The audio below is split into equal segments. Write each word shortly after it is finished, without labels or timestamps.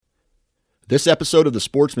This episode of the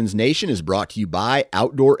Sportsman's Nation is brought to you by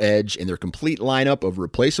Outdoor Edge and their complete lineup of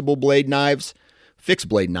replaceable blade knives, fixed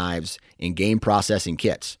blade knives, and game processing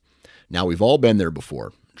kits. Now, we've all been there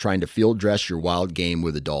before, trying to field dress your wild game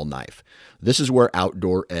with a dull knife. This is where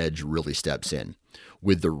Outdoor Edge really steps in.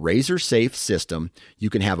 With the Razor Safe system, you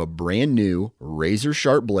can have a brand new razor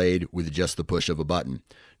sharp blade with just the push of a button.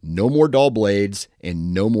 No more dull blades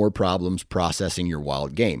and no more problems processing your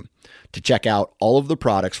wild game. To check out all of the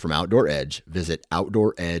products from Outdoor Edge, visit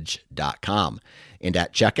OutdoorEdge.com. And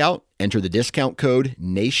at checkout, enter the discount code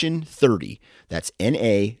NATION30. That's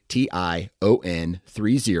NATION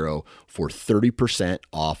 30 for 30%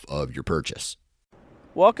 off of your purchase.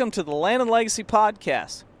 Welcome to the Land and Legacy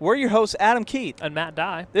Podcast. We're your hosts, Adam Keith and Matt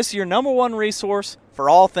Dye. This is your number one resource for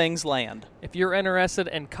all things land. If you're interested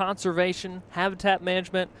in conservation, habitat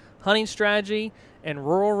management, hunting strategy, and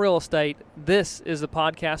rural real estate, this is the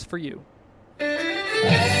podcast for you. We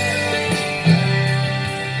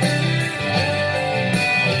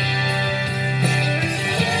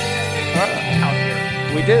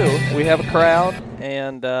do. We have a crowd,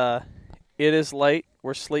 and it is late.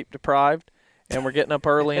 We're sleep deprived, and we're getting up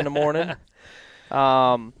early in the morning.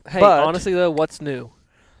 Hey, honestly, though, what's new?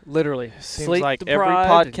 Literally. Seems sleep like every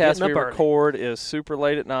podcast we record is super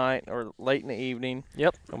late at night or late in the evening.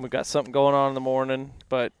 Yep. And we've got something going on in the morning,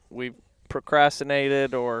 but we've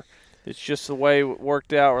procrastinated or it's just the way it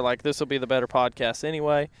worked out. We're like, this will be the better podcast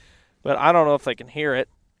anyway. But I don't know if they can hear it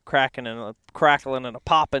crackling and a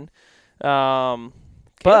popping.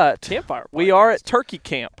 But campfire we are at turkey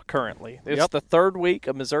camp currently. It's the third week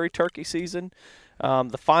of Missouri turkey season,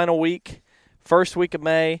 the final week, first week of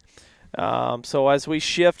May. So as we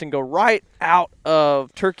shift and go right out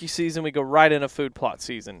of turkey season, we go right into food plot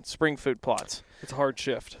season, spring food plots. It's a hard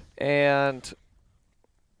shift. And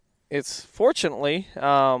it's fortunately,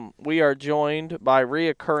 we are joined by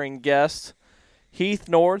reoccurring guests, Heath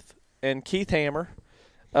North and Keith Hammer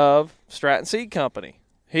of Stratton Seed Company.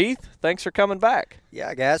 Heath, thanks for coming back.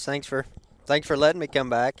 Yeah, guys, thanks for letting me come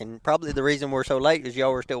back. And probably the reason we're so late is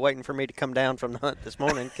y'all were still waiting for me to come down from the hunt this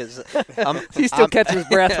morning because he still catches his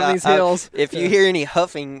breath from these hills. If you hear any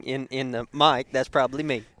huffing in the mic, that's probably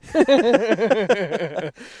me.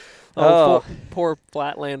 Poor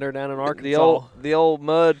Flatlander down in Arkansas. The old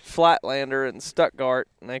mud Flatlander in Stuttgart,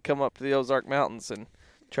 and they come up to the Ozark Mountains and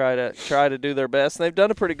try to do their best. And they've done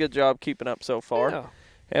a pretty good job keeping up so far. Yeah.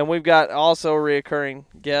 And we've got also a reoccurring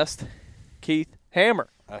guest, Keith Hammer.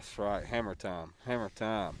 That's right, hammer time.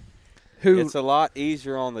 Who it's a lot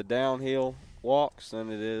easier on the downhill walks than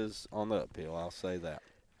it is on the uphill, I'll say that.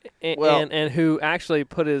 And who actually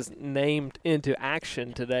put his name into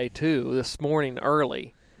action today, too, this morning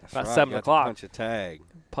early, about 7 o'clock. Punch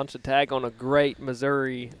a tag on a great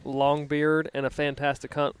Missouri longbeard and a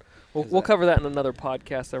fantastic hunt. We'll cover that in another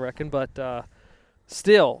podcast, I reckon, but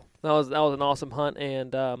still, that was an awesome hunt.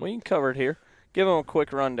 And we can cover it here. Give them a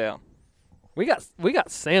quick rundown. We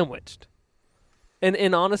got sandwiched,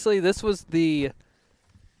 and honestly, this was the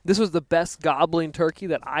best gobbling turkey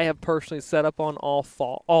that I have personally set up on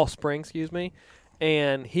all spring,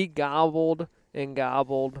 and he gobbled and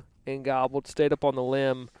gobbled and gobbled, stayed up on the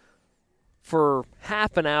limb for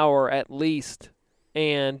half an hour at least,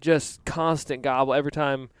 and just constant gobble every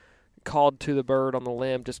time called to the bird on the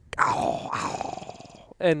limb, just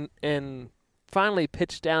and finally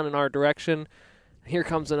pitched down in our direction. Here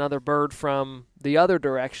comes another bird from the other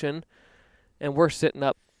direction, and we're sitting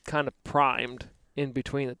up kind of primed in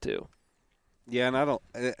between the two. Yeah, and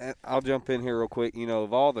I'll jump in here real quick. You know,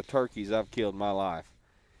 of all the turkeys I've killed in my life,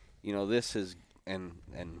 you know, this is, and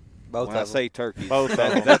both when I say turkeys, both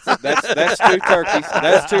that's two turkeys.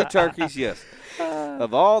 That's two turkeys, yes.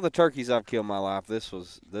 Of all the turkeys I've killed in my life, this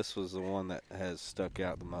was the one that has stuck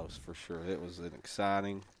out the most for sure. It was an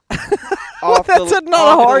exciting.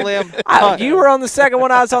 You were on the second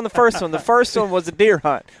one. I was on the first one. The first one was a deer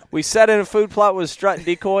hunt. We set in a food plot with a strut and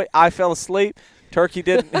decoy. I fell asleep. Turkey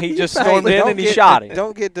didn't. He just stormed in and he shot him.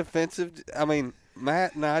 Don't get defensive. I mean,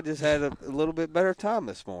 Matt and I just had a little bit better time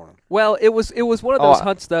this morning. Well, it was one of those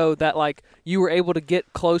hunts though that like you were able to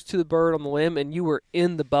get close to the bird on the limb and you were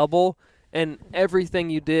in the bubble. And everything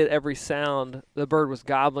you did, every sound, the bird was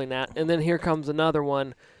gobbling at. And then here comes another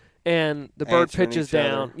one. And the bird pitches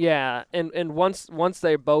down. Yeah, and once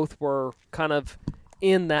they both were kind of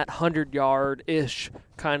in that 100-yard-ish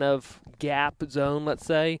kind of gap zone, let's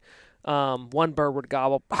say, one bird would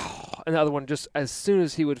gobble, another one just as soon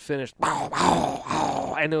as he would finish,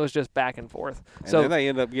 and it was just back and forth. And then they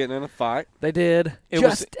end up getting in a fight. They did. It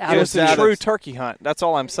was a true turkey hunt. That's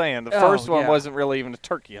all I'm saying. The first one wasn't really even a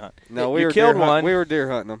turkey hunt. No, we killed one. We were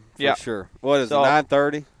deer hunting them for sure. What is it,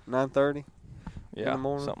 9:30? 9:30? in the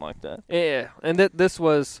morning. Something like that. Yeah, and this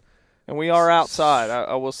was. And we are outside.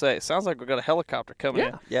 I will say, it sounds like we've got a helicopter coming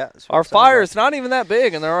in. Yeah. Our fire is not even that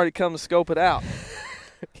big, and they're already come to scope it out.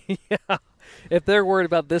 Yeah, if they're worried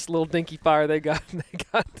about this little dinky fire, they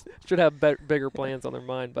should have bigger plans on their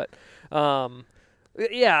mind. But,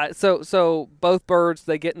 yeah. So both birds,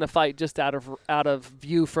 they get in a fight just out of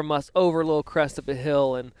view from us over a little crest of a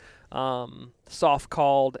hill, and soft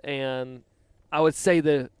called, and I would say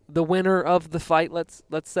the winner of the fight, let's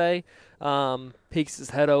say, peeks his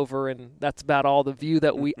head over, and that's about all the view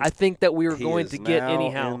that I think that we were going to get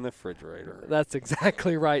anyhow. In the refrigerator. That's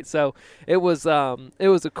exactly right. So it was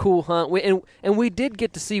a cool hunt. We did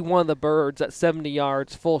get to see one of the birds at 70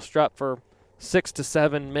 yards full strut for 6 to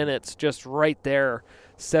 7 minutes, just right there,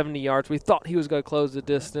 70 yards. We thought he was going to close the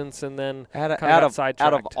distance, and then out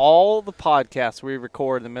sidetracked. of all the podcasts we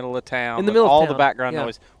record in the middle of town, in the middle of all town, the background yeah.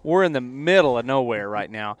 noise, we're in the middle of nowhere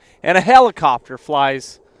right now, and a helicopter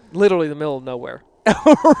flies literally the middle of nowhere.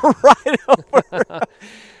 right over.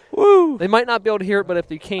 Woo! They might not be able to hear it, but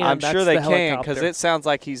if you can, I'm that's sure they the can, because helicopter. it sounds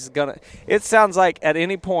like he's gonna. It sounds like at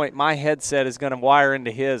any point my headset is gonna wire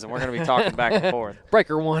into his, and we're gonna be talking back and forth.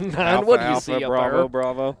 Breaker 1-9. Alpha, What do you Alpha, see Bravo, up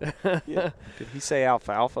Bravo. Yeah. Did he say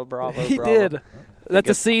alfalfa, Bravo? He Bravo? did. That's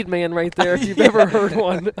a seed man right there. If you've ever heard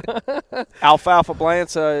one. Alfalfa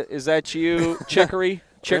Blanca, is that you? Chicory,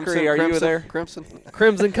 Crimson, are you Crimson, there? Crimson.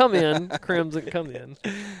 Crimson, come in. Crimson, come in.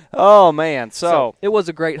 Oh man, so it was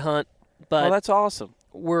a great hunt, but that's awesome.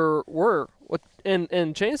 And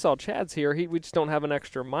Chainsaw Chad's here. We just don't have an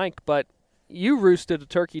extra mic, but you roosted a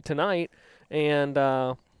turkey tonight, and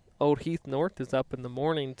old Heath North is up in the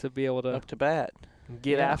morning to be able to Up to bat.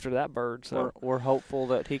 get after that bird. So We're hopeful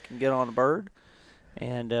that he can get on a bird,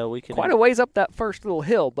 and we can. quite a ways up that first little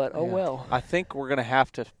hill, but oh well. I think we're gonna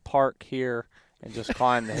have to park here and just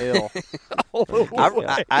climb the hill.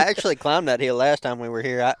 I actually climbed that hill last time we were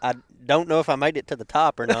here. I don't know if I made it to the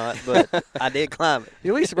top or not, but I did climb it.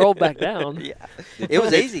 You at least rolled back down. Yeah, it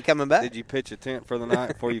was easy coming back. Did you pitch a tent for the night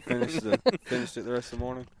before you finished it the rest of the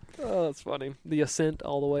morning? Oh, that's funny. The ascent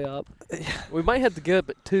all the way up. We might have to get up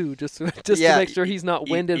at 2 just to Yeah, make sure he's not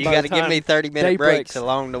winded. You by got the to give time me 30-minute day breaks breaks.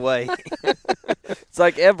 along the way. It's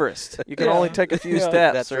like Everest. You can Yeah. only take a few Yeah.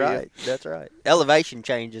 steps. That's or you- right. That's right. Elevation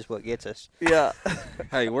change is what gets us. Yeah.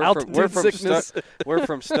 Hey, we're Altitude from sickness. we're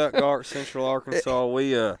from Stuttgart, Central Arkansas.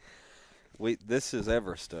 We this is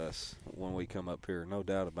Everest to us when we come up here, no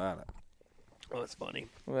doubt about it. Oh, that's funny.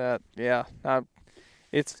 Yeah.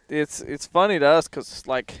 It's funny to us because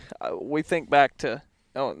we think back to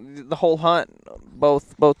the whole hunt.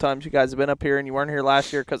 Both times you guys have been up here, and you weren't here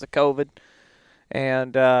last year because of COVID,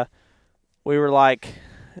 and we were like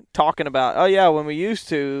talking about, oh yeah, when we used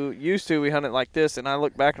to we hunted like this, and I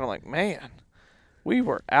look back and I'm like, man, we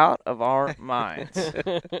were out of our minds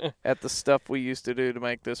at the stuff we used to do to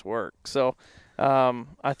make this work. So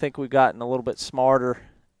I think we've gotten a little bit smarter,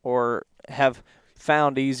 or have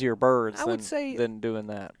found easier birds than doing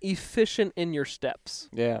that. Efficient in your steps.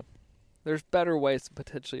 Yeah. There's better ways to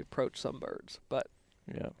potentially approach some birds, but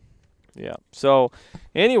Yeah. So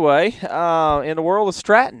anyway, in the world of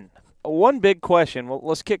Stratton, one big question. Well,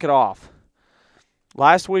 let's kick it off.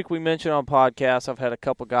 Last week we mentioned on podcasts, I've had a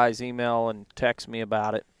couple guys email and text me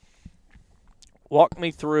about it. Walk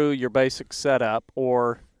me through your basic setup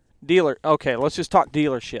or dealer. Okay, let's just talk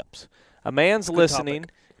dealerships. A man's listening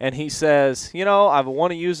and he says, I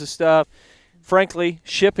want to use the stuff. Frankly,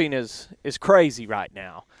 shipping is crazy right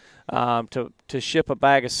now. To ship a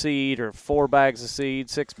bag of seed or 4 bags of seed,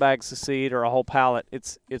 6 bags of seed, or a whole pallet,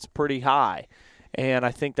 it's pretty high. And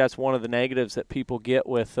I think that's one of the negatives that people get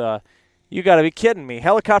with you got to be kidding me.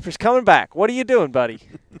 Helicopter's coming back. What are you doing, buddy?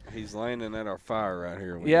 He's landing at our fire right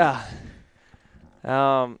here. Yeah.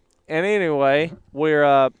 And anyway,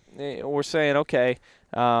 we're saying, okay,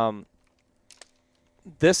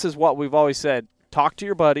 this is what we've always said. Talk to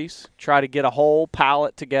your buddies. Try to get a whole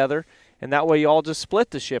pallet together, and that way you all just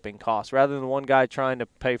split the shipping costs rather than one guy trying to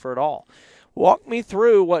pay for it all. Walk me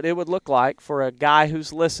through what it would look like for a guy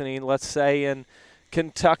who's listening, let's say in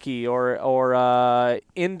Kentucky or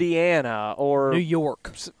Indiana or New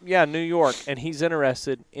York. Yeah, New York, and he's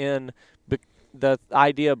interested in the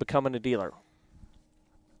idea of becoming a dealer.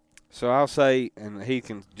 So I'll say, and he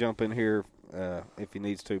can jump in here if he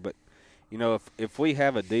needs to, but if we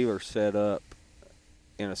have a dealer set up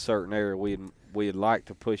in a certain area, we'd like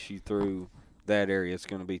to push you through that area. It's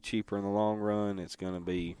going to be cheaper in the long run. It's going to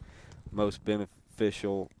be most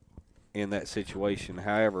beneficial in that situation.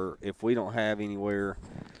 However, if we don't have anywhere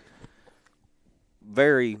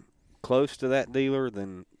very close to that dealer,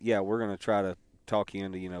 then yeah, we're going to try to talk you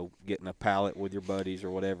into getting a pallet with your buddies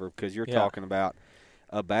or whatever, because you're talking about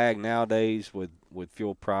a bag nowadays with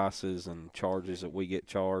fuel prices and charges that we get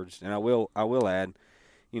charged. And I will add,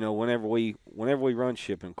 whenever we run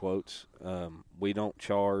shipping quotes, we don't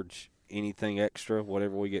charge anything extra.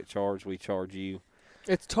 Whatever we get charged, we charge you.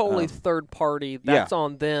 It's totally third party. That's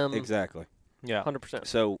on them. Exactly. Yeah. 100%.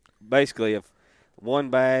 So basically, if one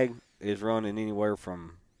bag is running anywhere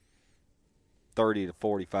from $30 to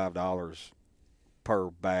 $45 per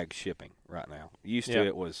bag shipping right now.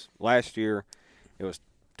 It was last year, it was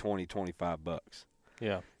 $20-$25.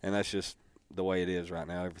 Yeah. And that's just the way it is right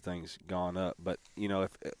now. Everything's gone up. But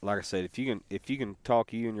if like I said, if you can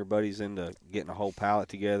talk you and your buddies into getting a whole pallet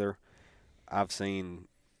together, I've seen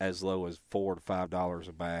as low as $4 to $5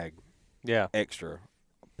 a bag. Yeah. Extra.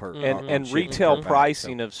 And retail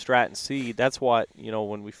pricing of Stratton seed, that's what,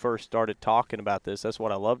 when we first started talking about this, that's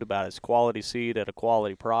what I loved about it, is quality seed at a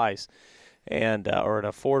quality price and or an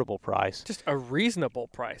affordable price. Just a reasonable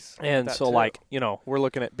price. And so, we're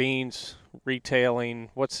looking at beans retailing.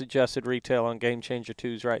 What's suggested retail on Game Changer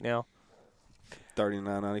 2s right now?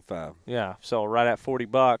 $39.95. Yeah, so right at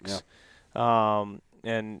 $40. Yeah.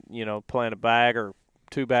 And, playing a bag or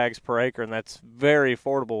 2 bags per acre, and that's very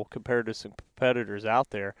affordable compared to some competitors out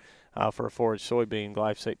there for a forage soybean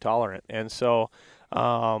glyphosate tolerant. And so,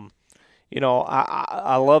 I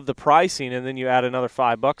love the pricing, and then you add another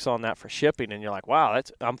 $5 on that for shipping, and you're like, wow,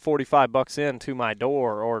 I'm $45 in to my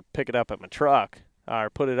door, or pick it up at my truck, or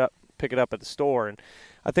pick it up at the store. And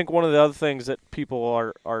I think one of the other things that people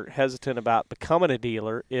are hesitant about becoming a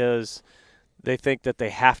dealer is they think that they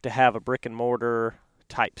have to have a brick and mortar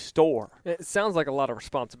type store. It sounds like a lot of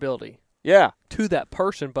responsibility. Yeah. To that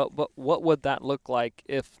person, but what would that look like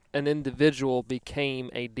if an individual became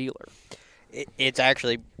a dealer? It's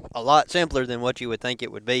actually a lot simpler than what you would think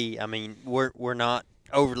it would be. I mean, we're not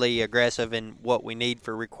overly aggressive in what we need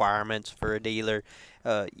for requirements for a dealer.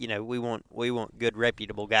 We want good,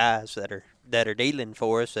 reputable guys that are dealing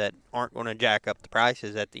for us, that aren't going to jack up the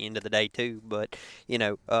prices at the end of the day too. But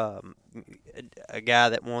a guy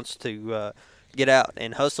that wants to get out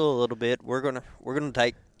and hustle a little bit, we're gonna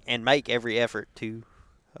take and make every effort to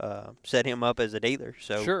set him up as a dealer.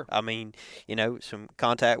 So sure. I mean, some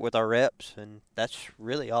contact with our reps, and that's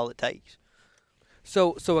really all it takes.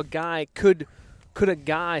 So a guy could a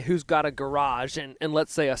guy who's got a garage and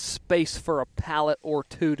let's say a space for a pallet or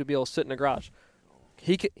 2 to be able to sit in a garage,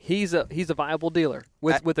 he's a viable dealer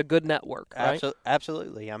with a good network, right?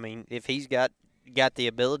 Absolutely. I mean, if he's got the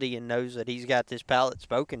ability and knows that he's got this pallet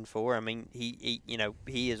spoken for, I mean, he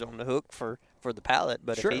is on the hook for the pallet.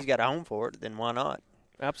 But sure. If he's got a home for it, then why not?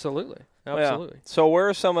 Absolutely. Yeah. So where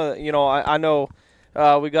are some of I know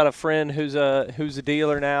we got a friend who's a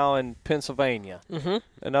dealer now in Pennsylvania. Mm-hmm.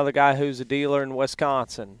 Another guy who's a dealer in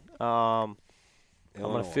Wisconsin. I'm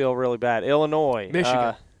gonna feel really bad. Illinois,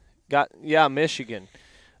 Michigan. Michigan.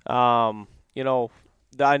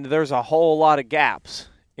 There's a whole lot of gaps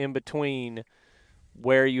in between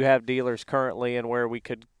where you have dealers currently and where we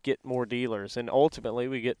could get more dealers, and ultimately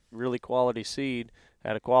we get really quality seed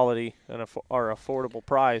at a quality or affordable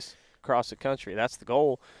price across the country. That's the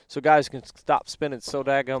goal, so guys can stop spending so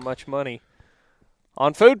daggone much money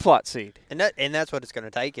on food plot seed. And that's what it's going to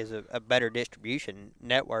take, is a better distribution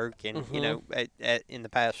network. And Mm-hmm. In the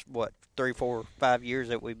past 3, 4, 5 years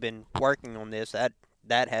that we've been working on this,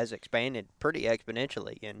 that has expanded pretty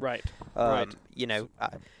exponentially. And right.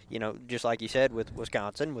 Just like you said with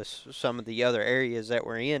Wisconsin, with some of the other areas that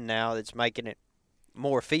we're in now, that's making it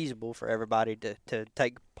more feasible for everybody to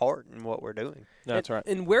take part in what we're doing. That's right.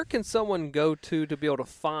 And where can someone go to be able to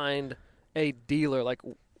find a dealer, like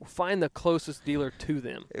find the closest dealer to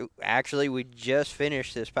them? Actually, we just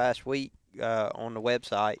finished this past week on the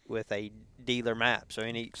website with a dealer map. So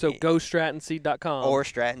go strattonseed.com or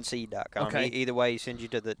strattonseed.com. Okay. Either way, send you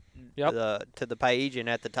to the page, and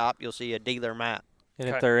at the top you'll see a dealer map. And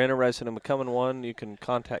if they're interested in becoming one, you can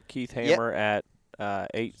contact Keith Hammer at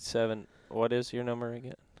 87. What is your number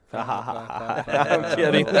again? I'm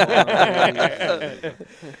kidding.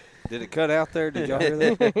 Did it cut out there? Did y'all hear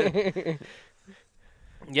that?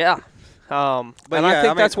 Yeah. I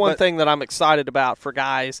think that's one thing that I'm excited about for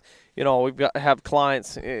guys. We've have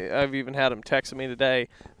clients. I've even had them texting me today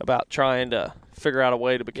about trying to figure out a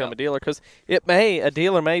way to become a dealer, because a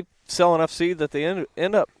dealer may sell enough seed that they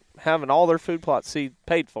end up having all their food plot seed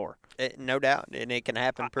paid for. No doubt, and it can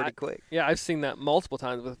happen pretty quick. Yeah, I've seen that multiple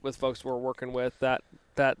times with folks we're working with, that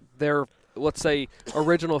their, let's say,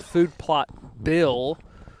 original food plot bill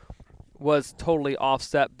was totally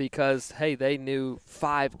offset because, hey, they knew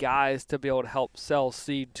 5 guys to be able to help sell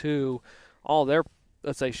seed to. All their,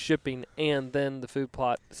 let's say, shipping and then the food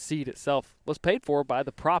plot seed itself was paid for by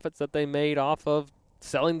the profits that they made off of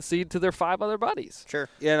selling the seed to their 5 other buddies. Sure.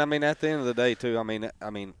 Yeah, and I mean, at the end of the day, too, I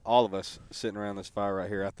mean, all of us sitting around this fire right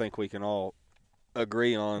here, I think we can all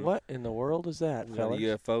agree on What in the world is that, is that fellas? a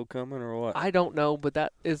UFO coming or what? I don't know, but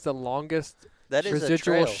that is the longest That is a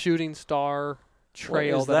residual trail. shooting star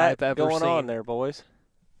trail What is that that I've ever going seen. on there, boys?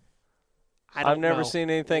 I've never seen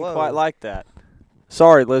anything Whoa. quite like that.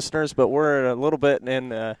 Sorry, listeners, but we're a little bit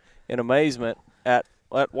in amazement at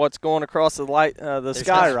what's going across the There's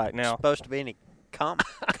sky not right now. supposed to be any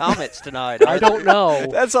comets tonight. I don't know.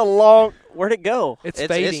 That's a long. Where'd it go? It's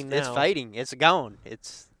fading now. It's fading. It's gone.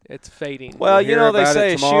 It's fading. Well, We'll you hear know they about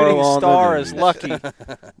say it a tomorrow shooting on the star is news. lucky,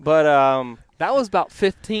 but that was about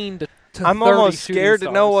 15 to I'm 30 almost shooting scared to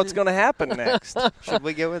know stars. what's going to happen next. should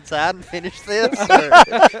we go inside and finish this,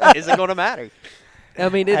 or is it going to matter? I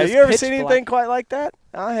mean, it Have is you ever pitch seen black. anything quite like that?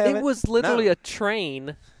 I haven't. It was literally No. a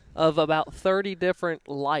train of about 30 different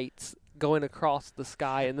lights going across the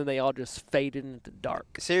sky, and then they all just faded into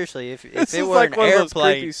dark. Seriously, if This it is were like an one of those creepy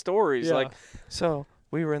airplane, stories. Yeah. Like, so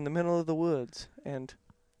we were in the middle of the woods, and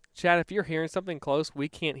Chad, if you're hearing something close, we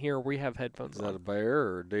can't hear. We have headphones Is that a on. bear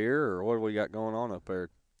or a deer or what do we got going on up there,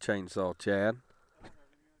 Chainsaw Chad?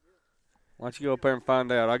 Why don't you go up there and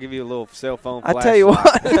find out? I'll give you a little cell phone I flashlight. tell you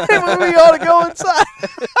what, maybe we ought to go inside.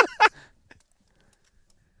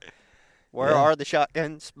 where Yeah. are the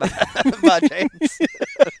shotguns by chance?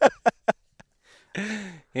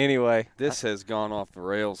 Anyway, This has gone off the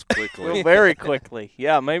rails quickly. well, very quickly.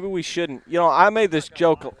 Yeah, maybe we shouldn't. You know, I made this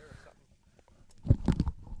joke.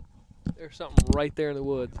 There's something right there in the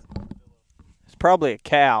woods. It's probably a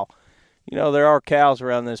cow. You know, there are cows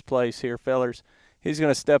around this place here, fellers. He's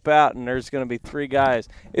going to step out, and there's going to be 3 guys.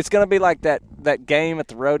 It's going to be like that game at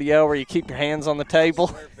the rodeo where you keep your hands on the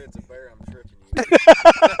table.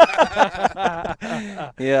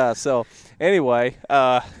 Yeah, so anyway,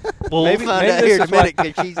 We'll Maybe- find maybe out this here in a is why- minute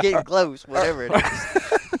because she's getting close, whatever it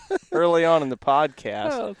is. early on in the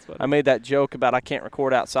podcast, Oh, that's funny. I made that joke about I can't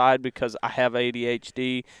record outside because I have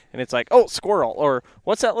ADHD, and it's like, oh, squirrel, or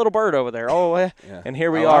what's that little bird over there? Oh, Yeah. and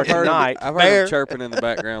here we Oh, are I've heard 'em- tonight. I've heard Bear. them chirping in the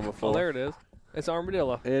background Oh, before. there it is. It's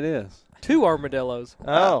armadillo. It is. 2 armadillos.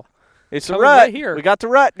 Oh, it's a Coming rut. right here. We got the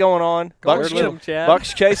rut going on. Go Bucks, get 'em, Chad.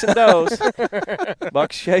 Bucks chasing does.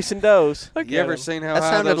 Bucks chasing does. Look You at ever 'em. seen how That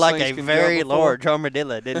high sounded those like things a can very go before? large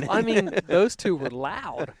armadillo, didn't it? I mean, those 2 were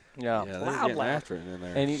loud. Yeah. Yeah, they're Loud, getting loud. after it in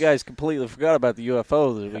there. And you guys completely forgot about the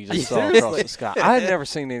UFO that we just saw across the sky. I had never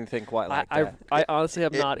seen anything quite like that. I honestly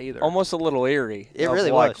have It- not either. Almost a little eerie. It of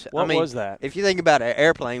really like, was. What I mean, was that? If you think about an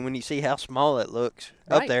airplane, when you see how small it looks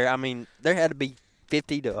Right. up there, I mean, there had to be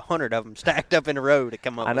 50 to 100 of them stacked up in a row to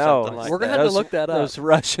come up I with know. something like We're gonna that. have to Those- look that up. Those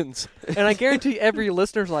Russians. And I guarantee every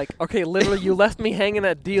listener's like, okay, literally, you left me hanging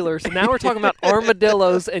at dealers, and now we're talking about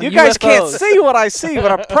armadillos and You guys can't UFOs. see what I see, but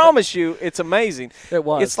I promise you, it's amazing. It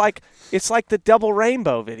was. It's like the double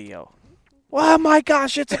rainbow video. Oh my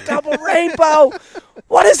gosh, it's a double rainbow.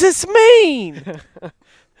 What does this mean?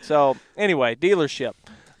 So anyway, dealership.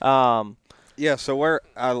 Yeah, so where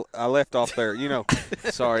I left off there, you know,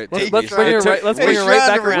 sorry. it Let's took bring me- her it took- right. Let's we- bring her He's right trying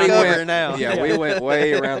back to around. recover here. now. Yeah, we went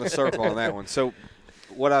way around the circle on that one. So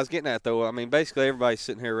what I was getting at, though, I mean, basically everybody's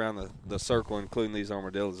sitting here around the circle, including these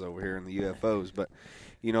armadillos over here and the UFOs. But,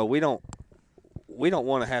 you know, we don't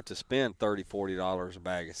want to have to spend $30, $40 a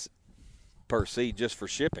bag per seed just for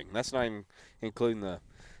shipping. That's not even including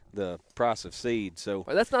the price of seed. So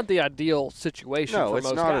Well, that's not the ideal situation. no, for it's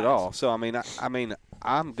most not at guys. all. So I mean,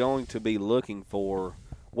 I'm going to be looking for,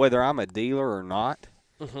 whether I'm a dealer or not,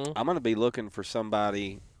 Mhm. I'm going to be looking for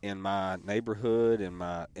somebody in my neighborhood, in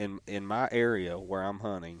my area where I'm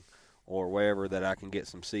hunting, or wherever that I can get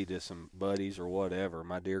some seed to some buddies or whatever,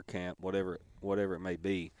 my deer camp, whatever it may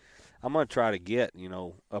be. I'm going to try to get, you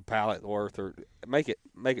know, a pallet worth, or make it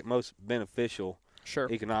most beneficial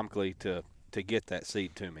Sure. economically to get that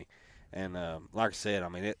seed to me. And like I said, I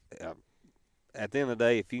mean, at the end of the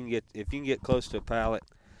day, if you can get close to a pallet,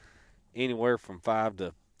 anywhere from $5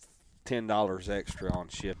 to $10 extra on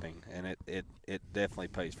shipping, and it definitely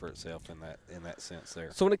pays for itself in that sense there.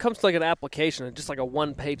 So when it comes to like an application, just like a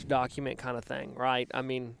one-page document kind of thing, right? I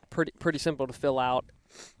mean, pretty simple to fill out.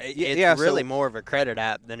 It's Yeah, so- really more of a credit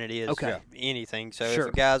app than it is Okay. anything. So Sure.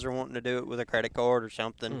 if guys are wanting to do it with a credit card or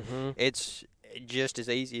something, Mhm. it's just as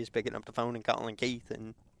easy as picking up the phone and calling Keith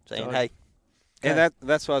and saying, Done. hey. And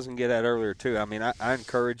that's what I was going to get at earlier too. I mean, I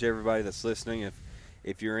encourage everybody that's listening,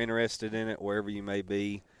 if you're interested in it, wherever you may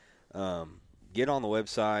be, get on the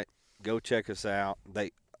website, go check us out.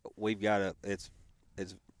 We've got it's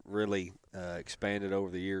really expanded over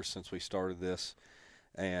the years since we started this,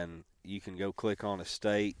 and you can go click on a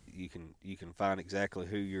state. You can find exactly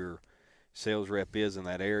who your sales rep is in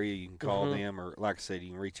that area. You can call Mhm. them, or like I said, you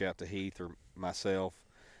can reach out to Heath or myself.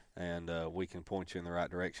 and we can point you in the right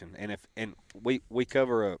direction. And we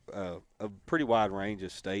cover a pretty wide range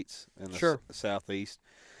of states in the southeast,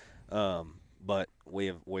 but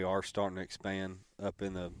we are starting to expand up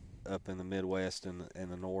in the Midwest and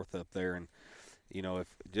the north up there. And if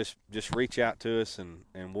just reach out to us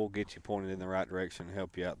and we'll get you pointed in the right direction and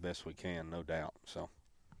help you out the best we can, no doubt. So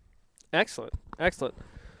excellent.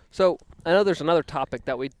 So I know there's another topic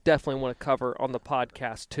that we definitely want to cover on the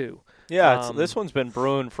podcast too. Yeah, this one's been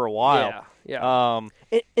brewing for a while. Yeah.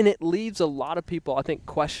 And it leaves a lot of people, I think,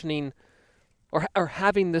 questioning or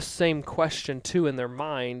having this same question too in their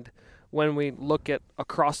mind when we look at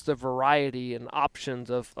across the variety and options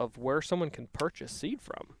of where someone can purchase seed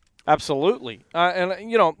from. Absolutely.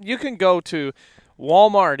 And you can go to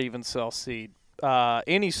Walmart, even sell seed.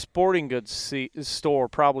 Any sporting goods store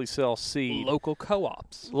probably sells seed. Local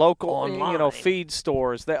co-ops. Local, online. Feed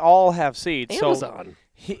stores. They all have seed. Amazon.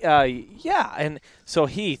 And so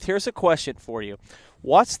Heath, here's a question for you.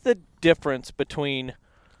 What's the difference between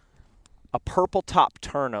a purple top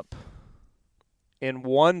turnip in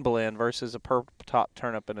one blend versus a purple top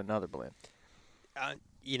turnip in another blend?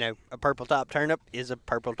 A purple top turnip is a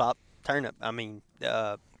purple top turnip. I mean,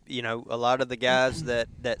 a lot of the guys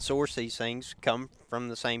that source these things come from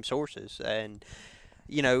the same sources. And,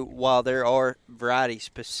 while there are variety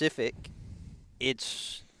specific,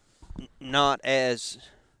 it's not as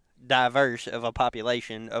diverse of a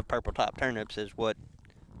population of purple top turnips as what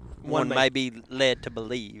one may be led to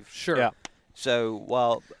believe. Sure. Yeah. So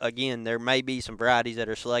while, again, there may be some varieties that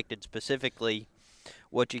are selected specifically,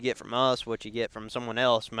 what you get from us, what you get from someone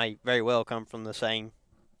else may very well come from the same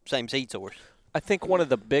seed source. I think one of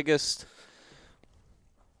the biggest,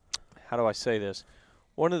 how do I say this?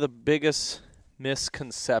 One of the biggest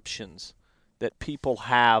misconceptions that people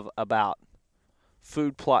have about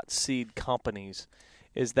food plot seed companies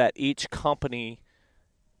is that each company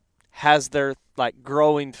has their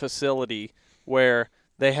growing facility where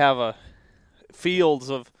they have fields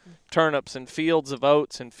of turnips and fields of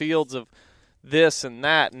oats and fields of this and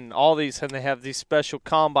that and all these, and they have these special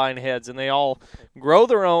combine heads, and they all grow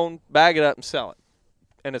their own, bag it up, and sell it.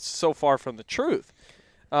 And it's so far from the truth.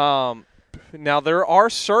 Now, there are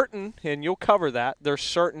certain, and you'll cover that, there's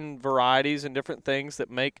certain varieties and different things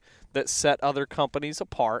that set other companies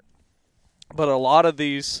apart. But a lot of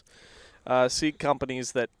these seed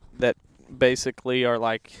companies that basically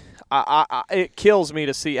are it kills me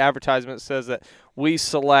to see advertisement that says that we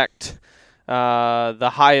select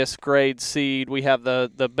the highest grade seed, we have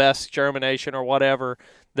the best germination or whatever,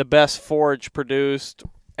 the best forage produced,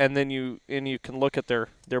 and then you can look at their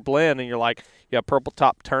blend and you're like, you have purple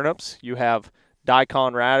top turnips, you have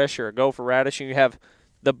daikon radish or a gopher radish, and you have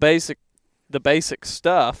the basic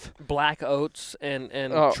stuff. Black oats and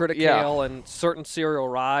triticale and certain cereal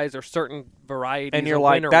rye or certain varieties and you're of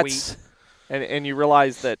like, winter wheat. And you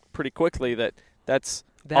realize that pretty quickly that's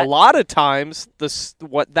a lot of times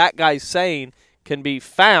what that guy's saying can be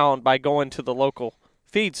found by going to the local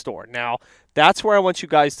feed store. Now, that's where I want you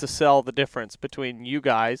guys to sell the difference between you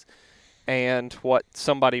guys and what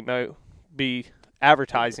somebody may be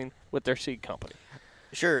advertising with their seed company.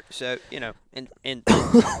 Sure. So, in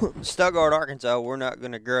Stuttgart, Arkansas, we're not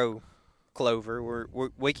going to grow clover.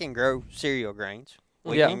 We can grow cereal grains.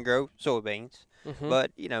 We can grow soybeans. Mm-hmm.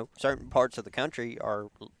 But, certain parts of the country are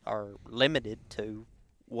limited to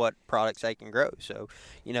what products they can grow. So,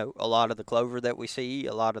 a lot of the clover that we see,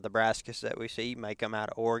 a lot of the brassicas that we see may come out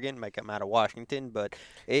of Oregon, may come out of Washington, but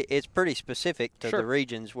it's pretty specific to the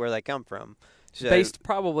regions where they come from. So, based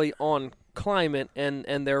probably on climate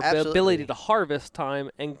and their ability to harvest time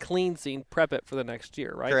and clean seed, prep it for the next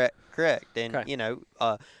year, right? Correct. And,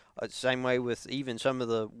 same way with even some of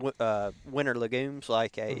the winter legumes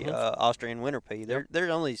like Austrian winter pea. There's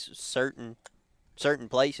only certain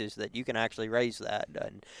places that you can actually raise that.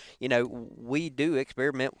 And, we do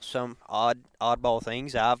experiment with some oddball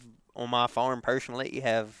things. I've, on my farm personally,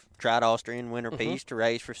 have tried Austrian winter peas to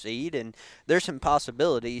raise for seed, and there's some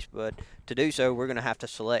possibilities, but to do so, we're going to have to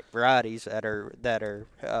select varieties that are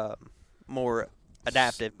more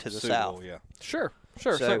adaptive to the south. Yeah. Sure,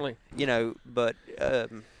 certainly. But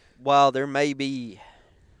while there may be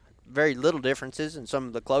very little differences in some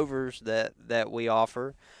of the clovers that we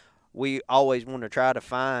offer, we always want to try to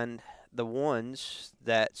find the ones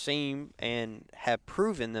that seem and have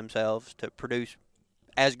proven themselves to produce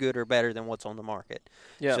as good or better than what's on the market.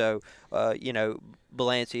 Yeah. So,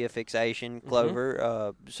 Balancia fixation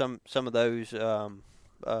clover, some of those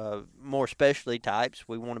more specialty types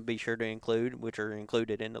we want to be sure to include, which are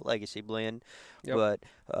included in the Legacy blend. Yep. But,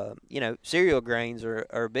 cereal grains are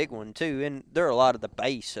a big one too, and they're a lot of the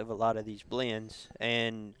base of a lot of these blends.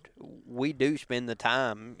 And we do spend the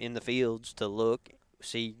time in the fields to look,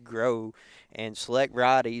 see, grow, and select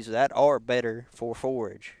varieties that are better for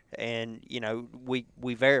forage. And, we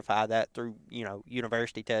verify that through,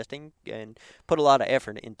 university testing and put a lot of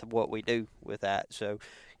effort into what we do with that. So,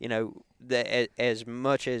 as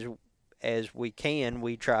much as we can,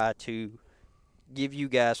 we try to give you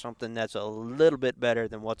guys something that's a little bit better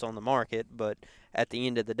than what's on the market. But at the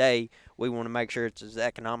end of the day, we want to make sure it's as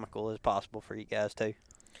economical as possible for you guys too.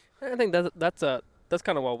 I think that's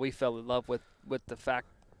kind of what we fell in love with the fact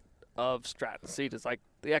of Stratton Seed is like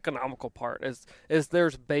the economical part is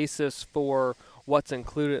there's basis for what's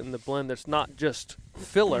included in the blend. There's not just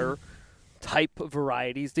filler type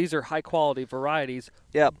varieties. These are high quality varieties.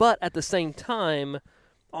 Yeah. But at the same time,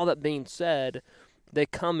 all that being said, they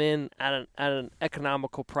come in at an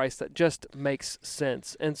economical price that just makes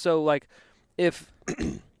sense. And so like if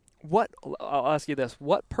I'll ask you this,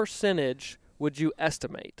 what percentage would you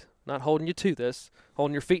estimate? Not holding you to this,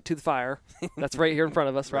 holding your feet to the fire. That's right here in front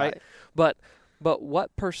of us, right? But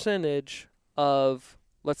what percentage of,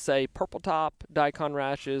 let's say, purple top, daikon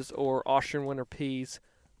rashes, or Austrian winter peas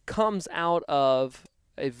comes out of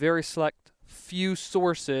a very select few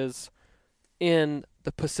sources in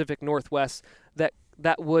the Pacific Northwest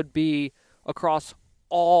that would be across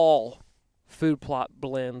all food plot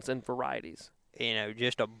blends and varieties?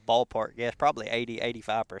 Just a ballpark guess, probably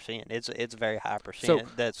 80-85%. It's a very high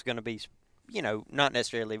percent that's going to be, not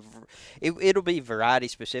necessarily. It'll be variety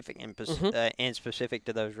specific and specific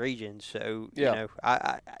to those regions. So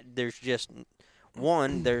there's just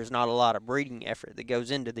there's not a lot of breeding effort that goes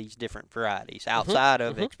into these different varieties outside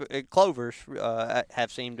of clovers.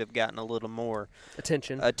 Have seemed to have gotten a little more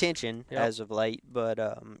attention as of late. But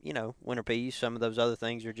winter peas, some of those other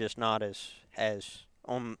things are just not as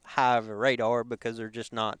on high of a radar because they're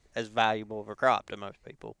just not as valuable of a crop to most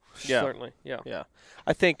people. Yeah. Certainly, yeah.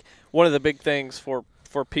 I think one of the big things for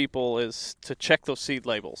people is to check those seed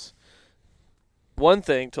labels. One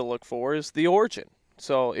thing to look for is the origin.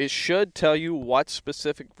 So it should tell you what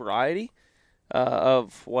specific variety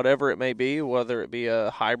of whatever it may be, whether it be a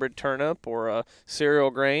hybrid turnip or a cereal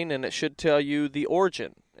grain, and it should tell you the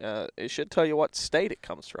origin. It should tell you what state it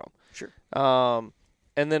comes from. Sure.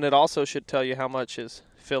 And then it also should tell you how much is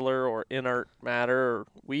filler or inert matter or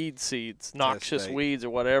weed seeds, noxious weeds or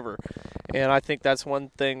whatever. And I think that's one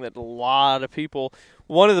thing that a lot of people –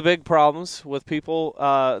 one of the big problems with people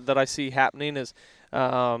that I see happening is,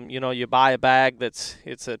 you buy a bag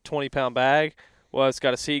it's a 20-pound bag. Well, it's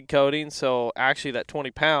got a seed coating, so actually that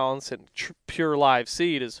 20 pounds in pure live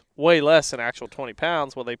seed is way less than actual 20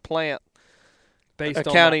 pounds. Well, they plant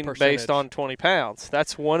accounting based on 20 pounds.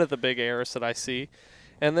 That's one of the big errors that I see.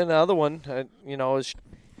 And then the other one, is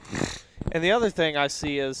 – and the other thing I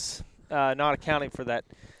see is not accounting for that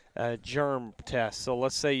germ test. So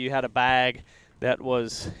let's say you had a bag it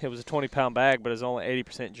was a 20-pound bag, but it's only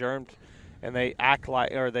 80% germed, and they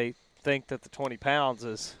they think that the 20 pounds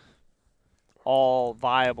is all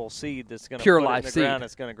viable seed that's going to put live in the seed. ground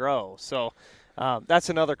that's going to grow. So that's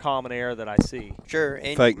another common error that I see. Sure.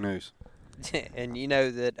 And fake news. And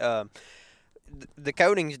that the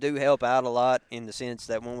coatings do help out a lot in the sense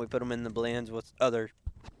that when we put them in the blends with other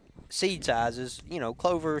seed sizes,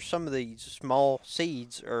 clover, some of these small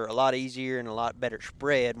seeds are a lot easier and a lot better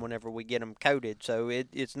spread whenever we get them coated. So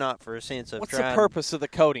it's not for a sense of What's the purpose of the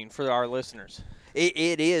coating for our listeners?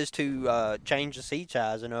 It is to change the seed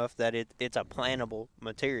size enough that it's a plantable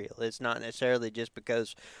material. It's not necessarily just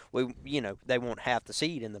because they want half the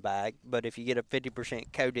seed in the bag, but if you get a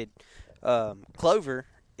 50% coated clover,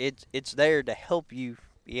 it's there to help you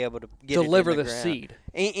be able to deliver it in the ground. seed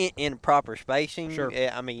in proper spacing. Sure.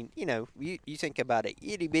 I mean, you think about it,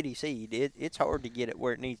 itty bitty seed. It's hard to get it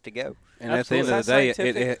where it needs to go. And Absolutely. At the end of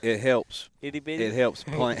the day, it helps. Itty bitty. It helps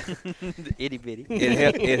plant. Itty bitty.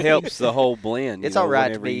 It helps the whole blend. It's all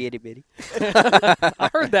right to be itty bitty. I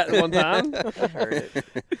heard that one time. I heard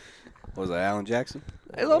it. Was it Alan Jackson?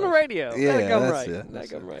 It's on the radio. Yeah,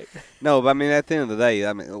 that's right. No, but I mean, at the end of the day,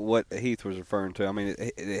 I mean, what Heath was referring to, I mean,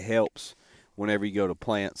 it helps whenever you go to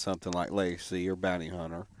plant something like Legacy or Bounty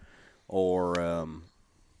Hunter or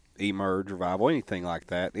Emerge, Revival, anything like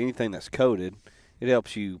that, anything that's coated, it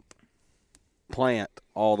helps you plant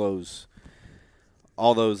all those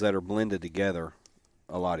that are blended together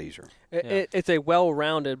a lot easier. It's a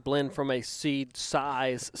well-rounded blend from a seed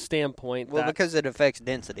size standpoint. Well, because it affects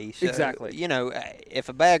density. So, exactly. If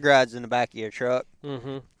a bag rides in the back of your truck,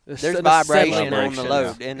 There's vibration on the settling.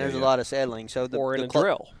 load, and there's a lot of settling. So or in a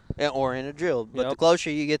drill. Or in a drill. But the closer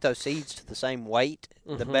you get those seeds to the same weight,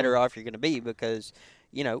 the better off you're going to be because,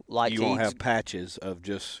 light seeds. You won't have patches of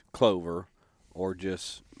just clover or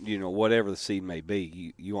just, whatever the seed may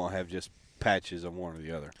be. You won't have just patches of one or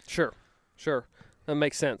the other. Sure. That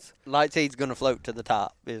makes sense. Light seed's going to float to the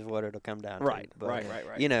top is what it'll come down right. to. Right.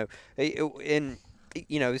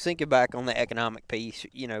 Thinking back on the economic piece,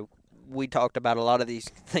 we talked about a lot of these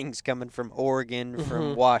things coming from Oregon,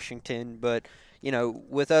 from Washington, but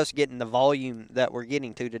with us getting the volume that we're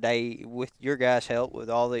getting to today, with your guys' help, with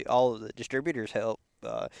all of the distributors' help,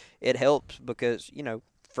 it helps because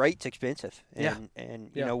freight's expensive,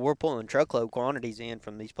 and we're pulling truckload quantities in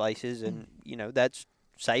from these places, and that's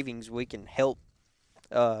savings we can help.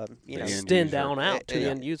 Extend down out to the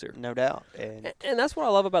end user, no doubt, and that's what I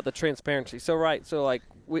love about the transparency. So like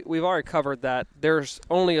we've already covered that there's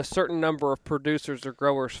only a certain number of producers or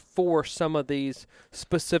growers for some of these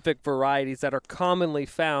specific varieties that are commonly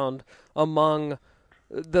found among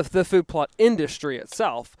the food plot industry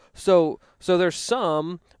itself. So there's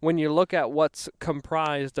some, when you look at what's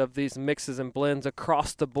comprised of these mixes and blends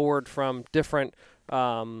across the board from different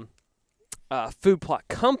food plot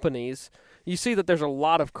companies, you see that there's a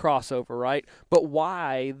lot of crossover, right? But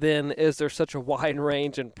why then is there such a wide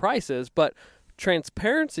range in prices? But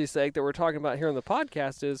transparency's sake that we're talking about here on the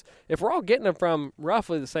podcast is if we're all getting them from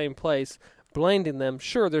roughly the same place, blending them,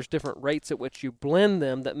 sure, there's different rates at which you blend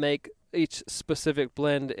them that make each specific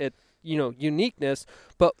blend uniqueness,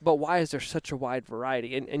 but why is there such a wide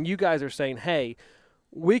variety? And you guys are saying, hey,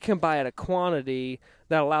 we can buy at a quantity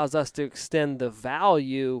that allows us to extend the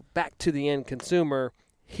value back to the end consumer.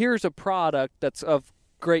 Here's a product that's of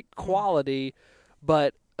great quality,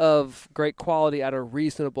 but of great quality at a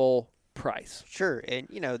reasonable price. Sure, and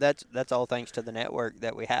that's all thanks to the network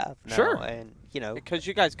that we have now. Sure, and because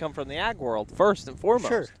you guys come from the ag world first and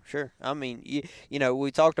foremost. Sure. I mean,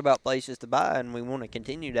 we talked about places to buy, and we want to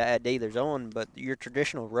continue to add dealers on. But your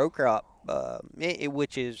traditional row crop,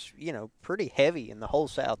 which is pretty heavy in the whole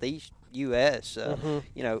southeast U.S.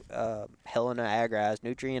 Helena Agri,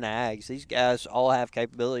 Nutrient Ags, these guys all have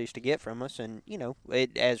capabilities to get from us, and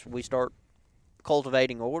as we start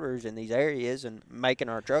cultivating orders in these areas and making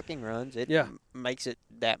our trucking runs, it makes it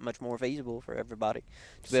that much more feasible for everybody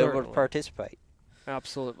to be able to participate.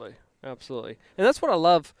 Absolutely. And that's what I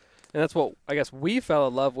love, and that's what I guess we fell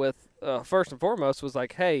in love with first and foremost was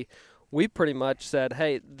like, hey, we pretty much said,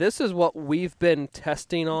 hey, this is what we've been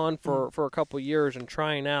testing on for a couple of years and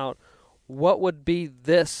trying out. What would be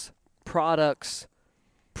this product's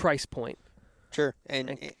price point? Sure, and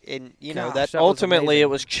that ultimately it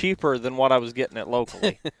was cheaper than what I was getting it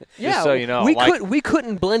locally. Yeah, so you know, we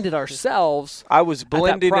couldn't blend it ourselves. I was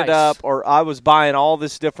blending it up, or I was buying all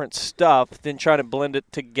this different stuff, then trying to blend it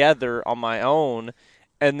together on my own,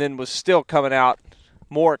 and then was still coming out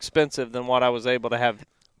more expensive than what I was able to have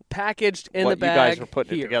packaged in the bag. What you guys were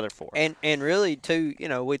putting it together for. And really, too,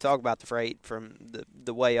 we talk about the freight from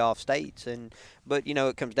the way off states, but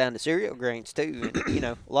it comes down to cereal grains too. And,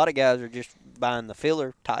 a lot of guys are just buying the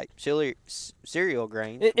filler type cereal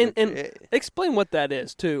grains. And explain what that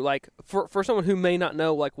is too. Like for someone who may not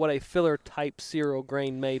know, like what a filler type cereal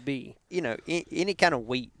grain may be. Any kind of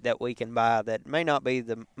wheat that we can buy that may not be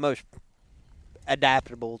the most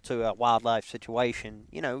adaptable to a wildlife situation.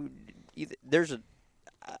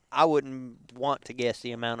 I wouldn't want to guess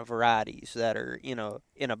the amount of varieties that are,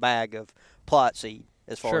 in a bag of plot seed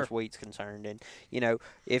as far as wheat's concerned. And,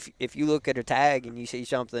 if you look at a tag and you see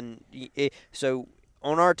something, so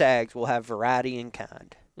on our tags we'll have variety and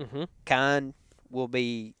kind. Mm-hmm. Kind will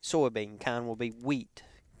be soybean, kind will be wheat,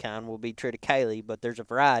 kind will be triticale, but there's a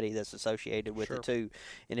variety that's associated with it too.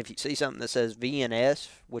 And if you see something that says VNS,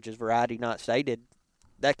 which is variety not stated,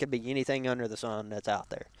 that could be anything under the sun that's out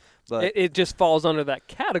there. But it just falls under that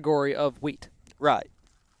category of wheat. Right.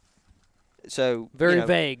 So very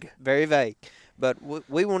vague. Very vague. But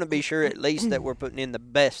we want to be sure at least that we're putting in the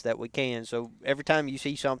best that we can. So every time you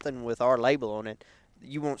see something with our label on it,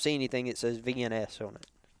 you won't see anything that says VNS on it.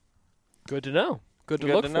 Good to know. Good to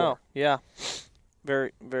look for. Yeah.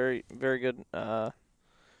 Very, very, very good.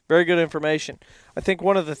 Very good information. I think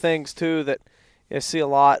one of the things too that I see a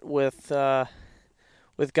lot with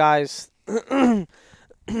guys.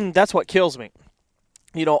 That's what kills me.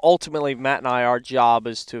 Ultimately, Matt and I, our job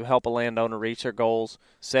is to help a landowner reach their goals,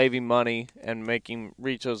 saving money, and make him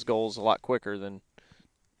reach those goals a lot quicker than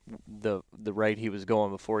the rate he was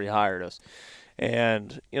going before he hired us.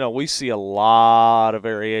 And, we see a lot of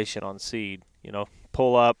variation on seed.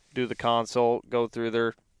 Pull up, do the consult, go through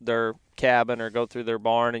their their cabin or go through their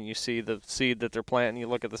barn and you see the seed that they're planting, you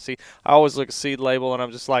look at the seed. I always look at seed label and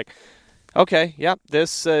I'm just like, okay, yep,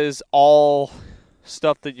 this is all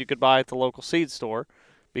stuff that you could buy at the local seed store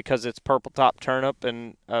because it's purple top turnip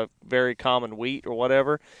and a very common wheat or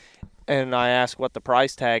whatever. And I ask what the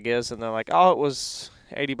price tag is, and they're like, oh, it was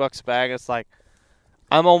 $80 a bag. It's like,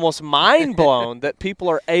 I'm almost mind blown that people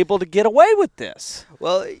are able to get away with this.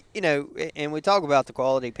 Well, and we talk about the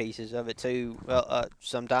quality pieces of it too. Well,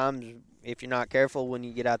 sometimes if you're not careful when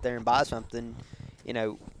you get out there and buy something,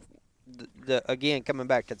 again, coming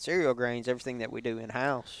back to the cereal grains, everything that we do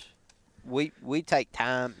in-house, we take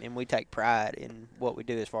time and we take pride in what we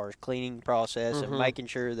do as far as cleaning process and making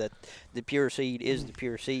sure that the pure seed is the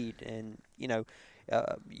pure seed. And,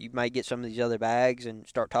 you may get some of these other bags and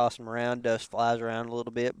start tossing them around, dust flies around a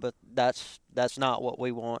little bit, but that's not what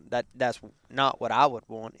we want. That's not what I would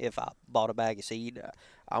want if I bought a bag of seed.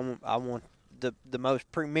 I want the most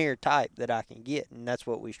premier type that I can get, and that's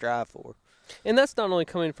what we strive for. And that's not only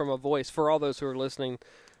coming from a voice. For all those who are listening,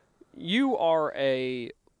 you are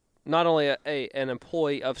not only an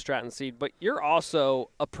employee of Stratton Seed, but you're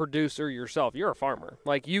also a producer yourself. You're a farmer.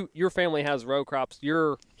 Like your family has row crops.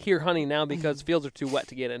 You're here hunting now because fields are too wet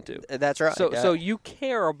to get into. That's right. So you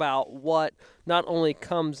care about what not only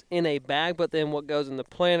comes in a bag, but then what goes in the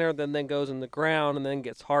planter, then goes in the ground, and then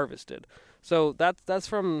gets harvested. So that's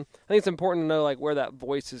from. I think it's important to know like where that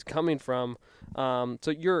voice is coming from.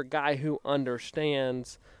 So you're a guy who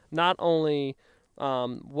understands not only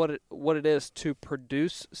what it is to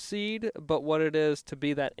produce seed, but what it is to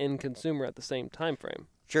be that end consumer at the same time frame.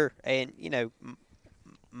 Sure, and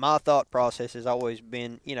my thought process has always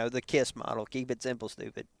been the KISS model: keep it simple,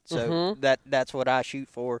 stupid. So that's what I shoot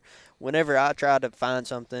for. Whenever I try to find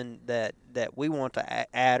something that we want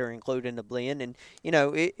to add or include in the blend, and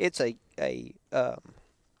it's a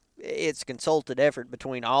consulted effort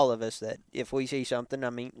between all of us that if we see something,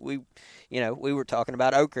 I mean, we were talking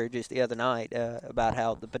about okra just the other night about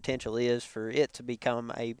how the potential is for it to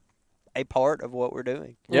become a part of what we're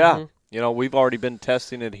doing. Yeah. We've already been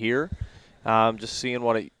testing it here, just seeing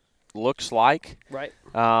what it looks like. Right.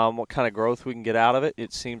 What kind of growth we can get out of it.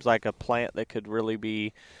 It seems like a plant that could really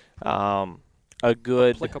be a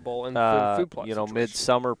good applicable in food plot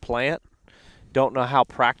midsummer plant. Don't know how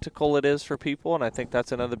practical it is for people, and I think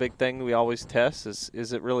that's another big thing we always test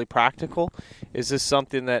is it really practical? Is this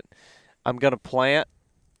something that I'm going to plant?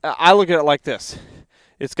 I look at it like this.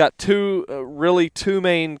 It's got two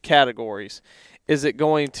main categories. Is it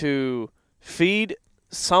going to feed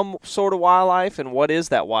some sort of wildlife, and what is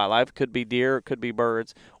that wildlife? It could be deer, it could be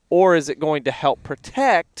birds. Or is it going to help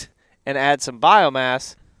protect and add some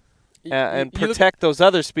biomass and protect those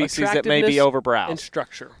other species that may be overbrowsed? And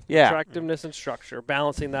structure. Yeah. Attractiveness and structure.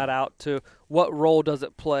 Balancing that out to what role does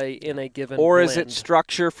it play in a given Or blend. is it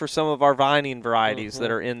structure for some of our vining varieties that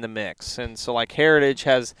are in the mix? And so like Heritage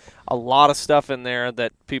has a lot of stuff in there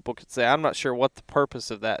that people could say, I'm not sure what the purpose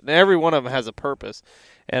of that. And every one of them has a purpose.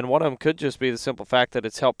 And one of them could just be the simple fact that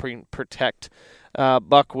it's helping protect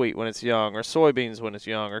buckwheat when it's young, or soybeans when it's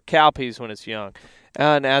young, or cowpeas when it's young.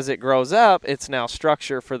 And as it grows up, it's now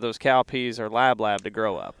structure for those cowpeas or lab to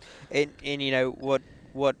grow up. And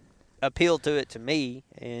what appealed to it to me,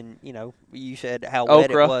 and you said how wet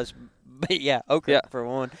it was. Yeah, okra for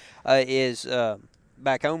one, is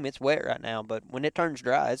back home it's wet right now, but when it turns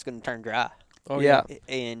dry, it's going to turn dry. Oh yeah.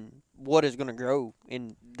 And what is going to grow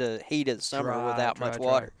in the heat of the summer without much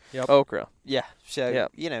water? Yep. Okra. Yeah. So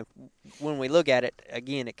when we look at it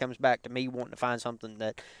again, it comes back to me wanting to find something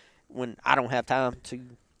that, when I don't have time to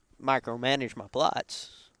micromanage my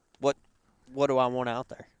plots, what do I want out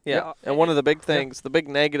there? Yeah. And one of the big things, the big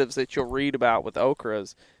negatives that you'll read about with okra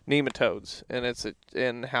is nematodes,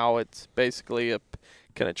 and how it's basically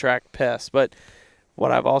can attract pests. But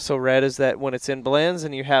what I've also read is that when it's in blends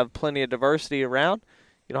and you have plenty of diversity around,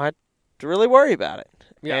 you don't have to really worry about it.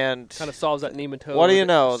 Yeah. And kind of solves that nematode. What do you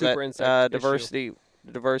know that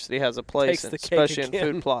diversity has a place, especially in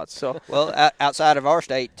food plots. So, well, outside of our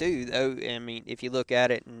state too, though. I mean, if you look at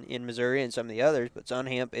it in Missouri and some of the others, but sun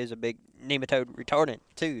hemp is a big nematode retardant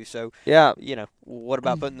too. So, yeah, what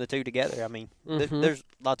about putting the two together? I mean, there's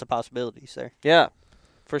lots of possibilities there. Yeah,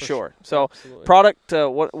 for sure. So, absolutely. Product.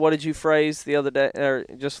 What did you phrase the other day, or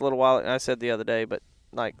just a little while? I said the other day, but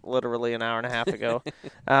like literally an hour and a half ago.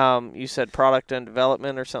 You said product and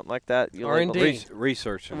development or something like that. R&D.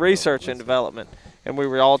 Research and development. And we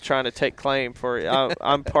were all trying to take claim for it.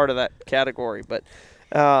 I'm part of that category. But,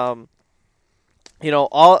 all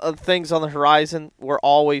of the things on the horizon, we're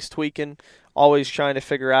always tweaking, always trying to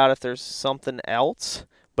figure out if there's something else,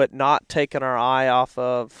 but not taking our eye off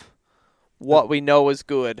of what we know is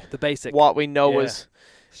good. The basic. What we know is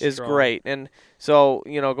is great. And so,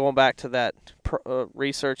 going back to that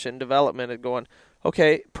research and development and going,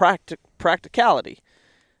 okay, practicality.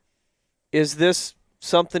 Is this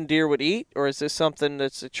something deer would eat, or is this something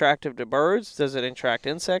that's attractive to birds? Does it attract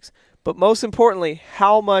insects? But most importantly,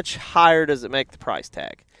 how much higher does it make the price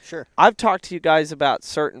tag? Sure. I've talked to you guys about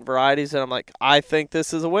certain varieties, and I'm like, I think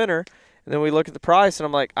this is a winner. And then we look at the price, and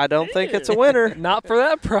I'm like, I don't think it's a winner. Not for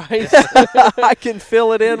that price. I can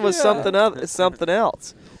fill it in with something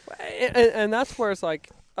else. And that's where it's like,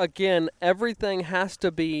 again, everything has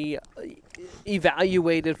to be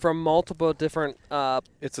evaluated from multiple different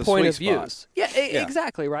it's a point sweet of views. spot. Yeah,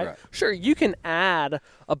 exactly, right? Sure, you can add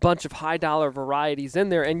a bunch of high-dollar varieties in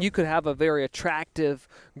there, and you could have a very attractive,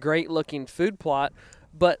 great-looking food plot,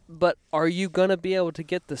 but are you going to be able to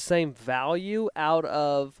get the same value out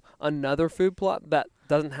of another food plot that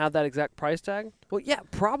doesn't have that exact price tag? Well, yeah,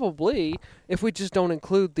 probably, if we just don't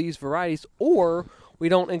include these varieties, or we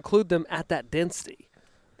don't include them at that density.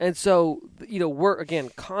 And so, we're, again,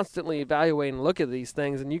 constantly evaluating and look at these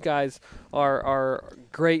things, and you guys are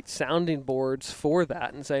great sounding boards for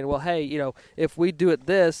that and saying, well, hey, if we do it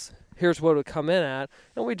this, here's what it would come in at.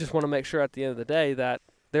 And we just want to make sure at the end of the day that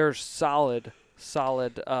there's solid,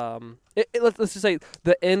 let's just say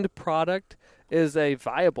the end product is a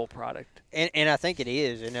viable product. And I think it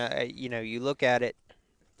is. And, you look at it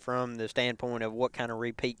from the standpoint of what kind of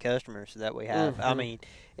repeat customers that we have. Mm-hmm. I mean,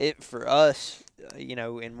 for us,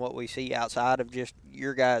 and what we see outside of just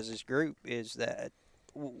your guys' group is that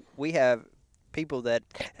we have people that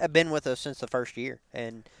have been with us since the first year,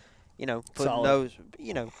 and putting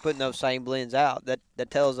those same blends out, that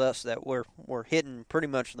tells us that we're hitting pretty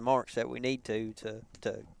much the marks that we need to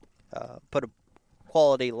put a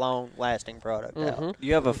quality, long lasting product out.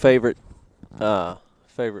 You have a favorite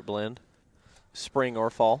blend, spring or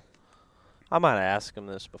fall? I might have asked him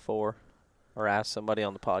this before, or asked somebody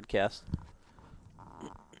on the podcast.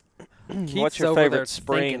 What's your favorite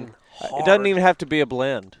spring? It doesn't even have to be a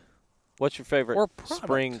blend. What's your favorite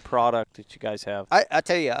spring product that you guys have? I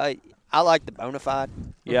tell you, I like the Bonafide.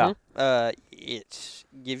 Yeah. It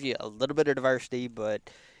gives you a little bit of diversity, but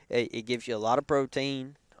it gives you a lot of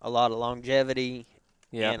protein, a lot of longevity,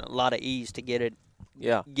 and a lot of ease to get it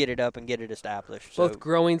up and get it established. Both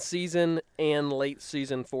growing season and late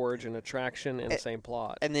season forage and attraction in the same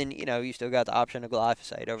plot. And then, you still got the option of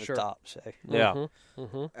glyphosate over the top. So yeah.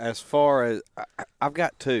 As far as I've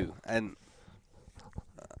got two, and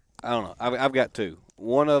I don't know. I've got two.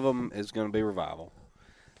 One of them is going to be Revival.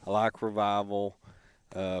 I like Revival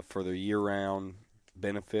for the year-round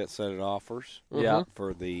benefits that it offers. Yeah.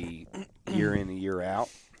 For the year in and year out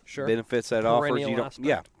benefits that it perennial offers.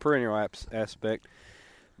 Perennial aspect.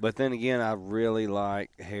 But then again, I really like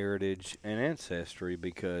Heritage and Ancestry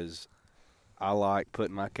because I like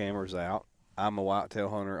putting my cameras out. I'm a whitetail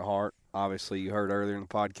hunter at heart. Obviously, you heard earlier in the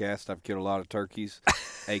podcast, I've killed a lot of turkeys,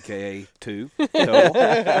 a.k.a. 2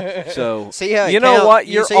 total. So, see how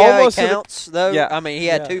You're see almost how it counts, though? Yeah. I mean, he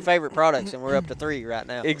had 2 favorite products, and we're up to 3 right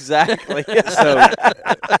now. Exactly. so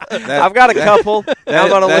I've got a couple. I'm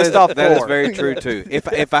going to list off 4. That is very true, too.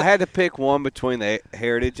 If I had to pick one between the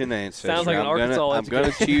Heritage and the Ancestry, sounds like I'm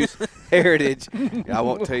going to choose Heritage. I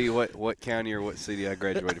won't tell you what county or what city I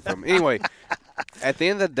graduated from. Anyway, at the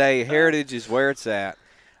end of the day, Heritage is where it's at.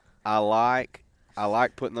 I like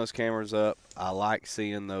putting those cameras up. I like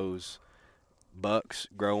seeing those bucks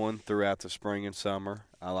growing throughout the spring and summer.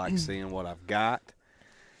 I like seeing what I've got.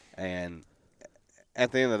 And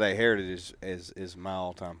at the end of the day, Heritage is my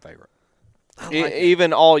all-time favorite.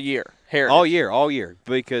 Even all year. Heritage. All year,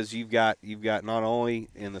 because you've got not only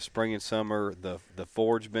in the spring and summer the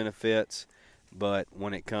forage benefits, but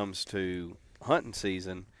when it comes to hunting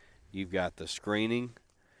season, you've got the screening.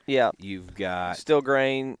 Yeah. You've got still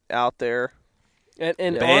grain out there. And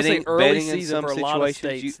bedding, honestly, early in season some for a lot of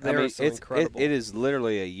situations. states, it's incredible. It is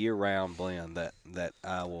literally a year-round blend that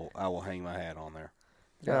I will hang my hat on there.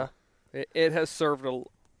 Yeah. It has served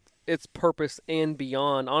its purpose and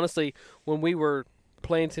beyond. Honestly, when we were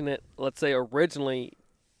planting it, let's say originally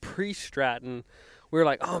pre-Stratton, we were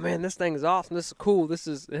like, oh man, this thing is awesome. This is cool.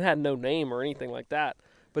 It had no name or anything like that.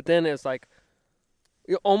 But then it's like,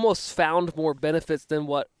 you almost found more benefits than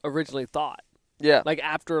what originally thought. Yeah. Like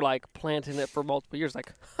after planting it for multiple years,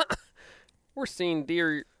 we're seeing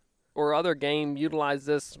deer or other game utilize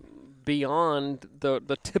this beyond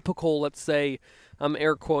the typical, let's say, I'm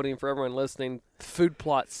air quoting for everyone listening, food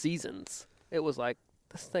plot seasons. It was like,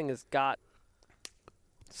 this thing has got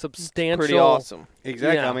substantial. Pretty awesome.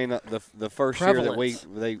 Exactly. Yeah. I mean, the first Prevalence.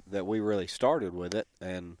 year that we really started with it,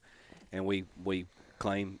 and we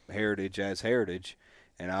claim Heritage as Heritage,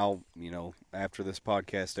 and I'll, after this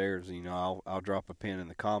podcast airs, I'll drop a pin in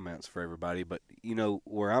the comments for everybody. But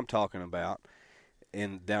where I'm talking about,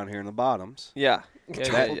 and down here in the bottoms, Yeah.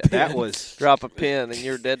 that was Drop a pin and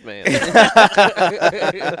you're a dead man.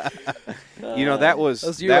 that was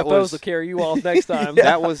Those that UFOs was will carry you off next time.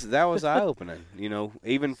 that was eye opening.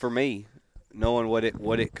 Even for me, knowing what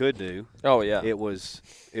it could do. Oh, yeah. It was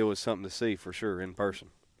something to see for sure in person.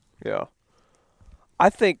 Yeah. I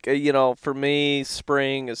think, for me,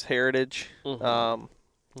 spring is heritage. Mm-hmm.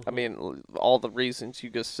 I mean, all the reasons you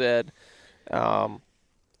just said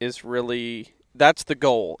is really – that's the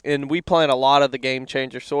goal. And we plant a lot of the Game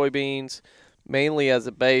Changer soybeans mainly as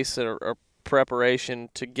a base or preparation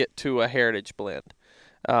to get to a heritage blend,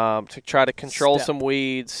 to try to control some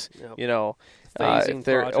weeds, Yep. If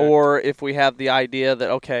or if we have the idea that,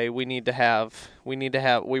 okay, we got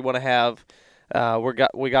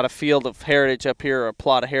a field of heritage up here or a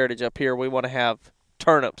plot of heritage up here. We want to have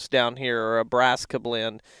turnips down here or a brassica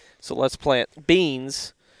blend. So let's plant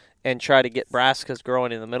beans and try to get brassicas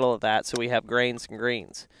growing in the middle of that so we have grains and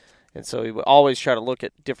greens. And so we always try to look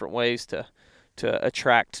at different ways to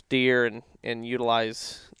attract deer and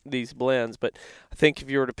utilize these blends. But I think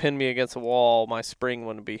if you were to pin me against a wall, my spring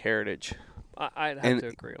one would be heritage. I'd have to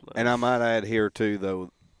agree on that. And I might add here, too,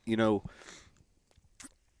 though,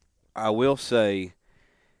 I will say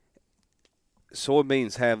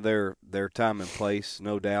soybeans have their time and place,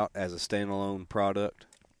 no doubt, as a standalone product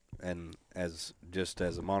and as a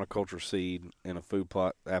monoculture seed in a food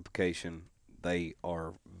plot application. They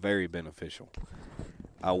are very beneficial.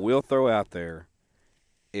 I will throw out there,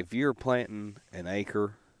 if you're planting an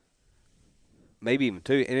acre, maybe even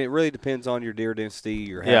 2, and it really depends on your deer density,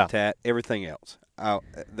 your habitat, everything else.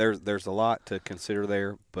 There's a lot to consider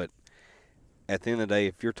there, but at the end of the day,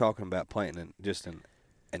 if you're talking about planting just an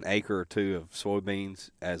acre or 2 of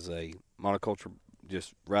soybeans as a monoculture,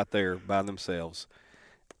 just right there by themselves,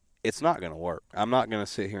 it's not going to work. I'm not going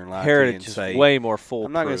to sit here and lie heritage to you and say is way more foolproof.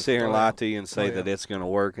 I'm not going to sit here and lie to you and say yeah. that it's going to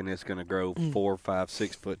work and it's going to grow 4, 5,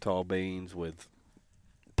 6 foot tall beans with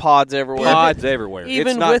pods everywhere. pods everywhere. Even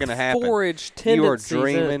it's not with going to happen. forage You are tendencies in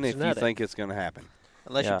dreaming it, if you genetic. think it's going to happen.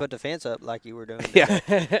 Unless Yeah. you put the fence up like you were doing. Yeah.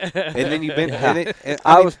 And then you've been.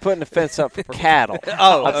 I was putting the fence up for cattle.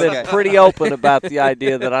 Oh, I've been okay. pretty open about the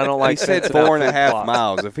idea that I don't like He said fencing out 4.5 food plots.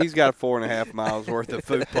 miles. If he's got 4.5 miles worth of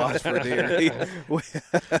food plots for deer,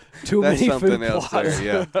 Too that's many something food else plots.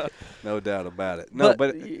 there. Yeah, no doubt about it. No,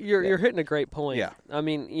 but you're hitting a great point. Yeah. I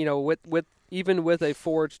mean, with even with a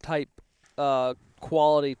forage type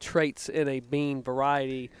quality traits in a bean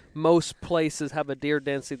variety, most places have a deer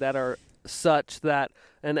density that are such that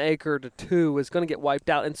an acre to 2 is going to get wiped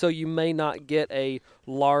out, and so you may not get a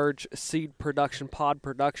large seed production, pod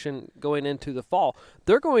production going into the fall.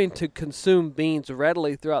 They're going to consume beans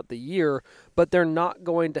readily throughout the year, but they're not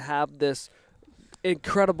going to have this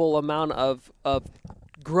incredible amount of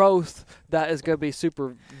growth that is going to be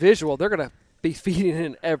super visual. They're going to be feeding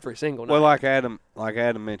in every single night. well, like Adam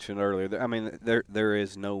mentioned earlier, I mean, there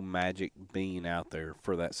is no magic bean out there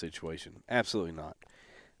for that situation. Absolutely not.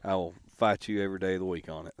 I will fight you every day of the week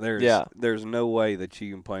on it. There's no way that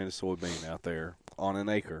you can plant a soybean out there on an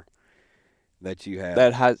acre that you have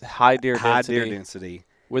That has high deer density. deer density.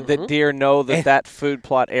 Would the deer know that that food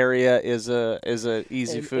plot area is a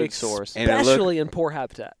easy And food source? And it look- especially in poor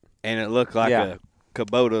habitat. And it looked like Yeah. a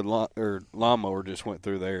Kubota lawnmower just went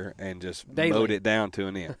through there and just Daily. mowed it down to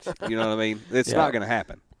an inch. You know what I mean? It's Yeah. not going to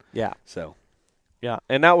happen. Yeah. So Yeah,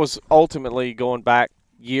 and that was ultimately going back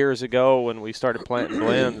years ago when we started planting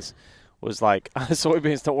blends, was like,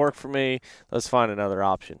 soybeans don't work for me, let's find another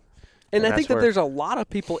option. And I that's think that where- there's a lot of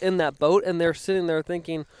people in that boat, and they're sitting there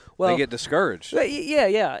thinking, well, they get discouraged.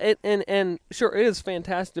 yeah. And sure, it is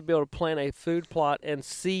fantastic to be able to plant a food plot and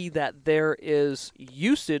see that there is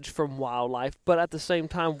usage from wildlife, but at the same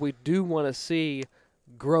time, we do want to see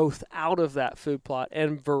growth out of that food plot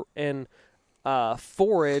and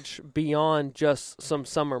forage beyond just some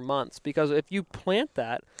summer months. Because if you plant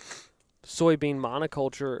that soybean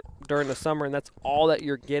monoculture during the summer and that's all that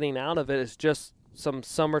you're getting out of it is just some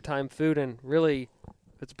summertime food, and really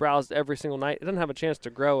it's browsed every single night, it doesn't have a chance to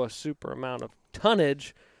grow a super amount of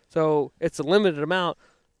tonnage, so it's a limited amount.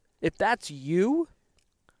 If that's you're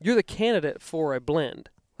the candidate for a blend.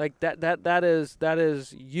 Like that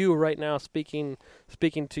is you right now speaking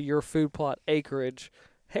to your food plot acreage.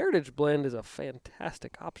 Heritage blend is a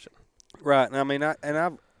fantastic option. Right. And I mean,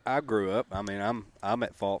 I grew up. I mean, I'm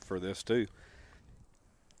at fault for this too.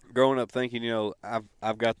 Growing up thinking,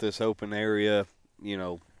 I've got this open area,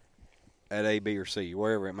 at A, B, or C,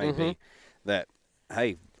 wherever it may be, that,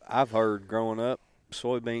 hey, I've heard growing up,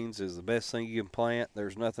 soybeans is the best thing you can plant.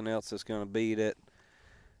 There's nothing else that's going to beat it.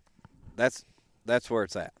 that's where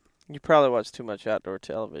it's at. You probably watch too much outdoor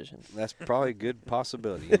television. That's probably a good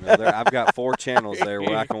possibility. You know, I've got 4 channels there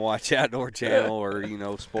where I can watch Outdoor Channel or, you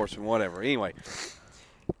know, Sportsman, whatever. Anyway,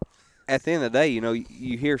 at the end of the day, you know,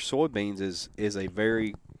 you hear soybeans is a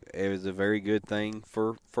very good thing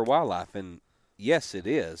for wildlife, and yes, it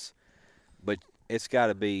is, but it's got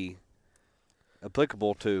to be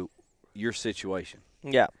applicable to your situation.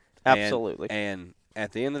 Yeah, absolutely. And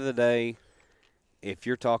at the end of the day, if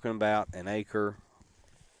you're talking about an acre,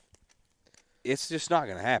 it's just not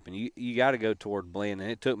going to happen. You got to go toward blending.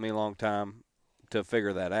 It took me a long time to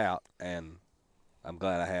figure that out, and I'm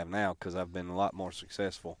glad I have now because I've been a lot more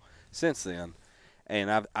successful since then.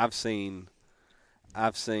 And I've seen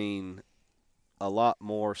a lot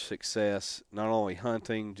more success, not only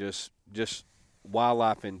hunting, just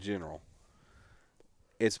wildlife in general.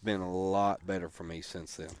 It's been a lot better for me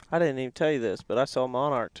since then. I didn't even tell you this, but I saw a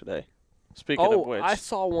monarch today. Speaking of which, I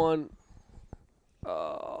saw one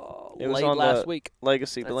it was late on last the week.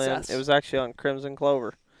 Legacy Blend. It was actually on Crimson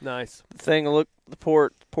Clover. Nice. The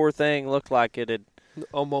poor thing looked like it had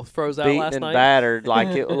Almost froze out beaten last and night. battered, like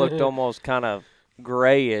it looked almost kind of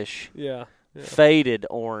grayish, Yeah. faded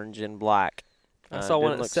orange and black. I saw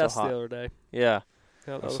one at didn't look so Cess the hot. other day. Yeah.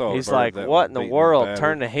 That I was- saw a He's bird like, that what was in the beaten and world? battered.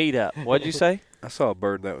 Turn the heat up. What'd you say? I saw a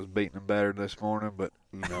bird that was beaten and battered this morning, but,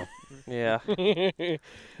 you know. Yeah. That's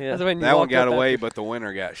when you That one walked got up away, after- but the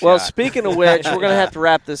winner got shot. Well, speaking of which, we're going to have to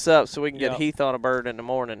wrap this up so we can get Yeah. Heath on a bird in the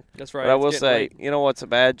morning. That's right. But I it's will getting say, late. you know what's a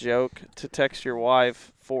bad joke? To text your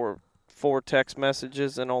wife for 4 text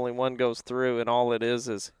messages and only one goes through, and all it is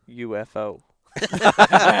UFO.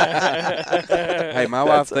 Hey, my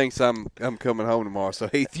wife thinks I'm coming home tomorrow, so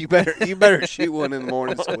Heath, you better shoot one in the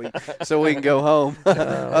morning so we can go home.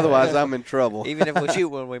 Otherwise, I'm in trouble. Even if we shoot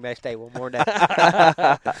one, we may stay one more day.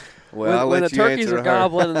 Well, I'll when let the you turkeys answer are her.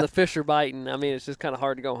 gobbling and the fish are biting, I mean, it's just kind of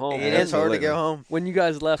hard to go home. It is hard to Absolutely. go home. When you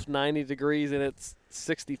guys left 90 degrees and it's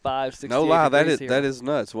 65, 68 No lie, degrees here. that is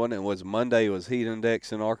nuts, wasn't it? Was Monday was heat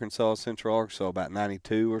index in Arkansas, Central Arkansas, about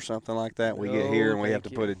 92 or something like that. We get here and we have to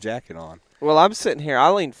thank put you. a jacket on. Well, I'm sitting here. I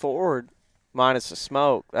lean forward minus the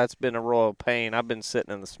smoke. That's been a royal pain. I've been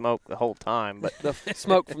sitting in the smoke the whole time. But The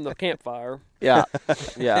smoke from the campfire. yeah,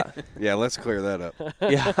 yeah, Yeah, let's clear that up.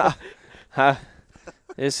 yeah.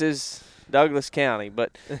 This is Douglas County.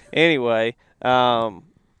 But anyway, I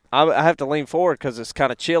have to lean forward because it's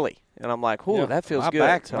kind of chilly. And I'm like, ooh, Yeah. that feels my good.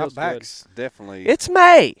 my Feels back's definitely. It's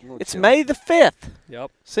May. little It's chilly. May the 5th.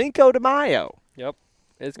 Yep. Cinco de Mayo. Yep.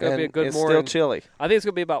 It's going to be a And good it's morning. still chilly. I think it's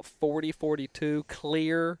going to be about 40, 42,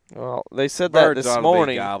 clear. Well, they said that birds this ought to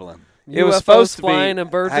morning. be gobbling. It was UFOs supposed to be- flying and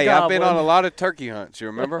birds Hey, are I've gobbling. been on a lot of turkey hunts. You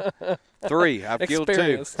remember? 3. I've killed 2.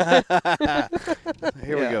 Experience.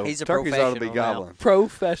 Here we Yeah. go. He's a Turkeys ought to be professional now. gobbling.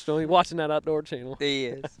 Professional. You're watching that outdoor channel. He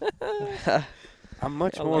is. I'm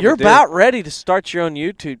much I more. love of You're a deer- about ready to start your own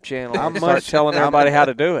YouTube channel I'm and start much- telling everybody how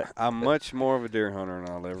to do it. I'm much more of a deer hunter than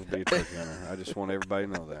I'll ever be a turkey hunter. I just want everybody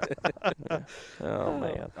to know that. Oh,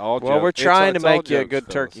 man. All Well, joke- we're trying to it's all make you a jokes, good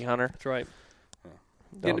fellas. turkey hunter. That's right.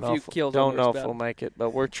 Don't Getting a know few if- kills Don't under know his if we'll belt. make it, but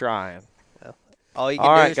we're trying. All you can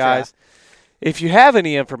All do right, is try. guys. If you have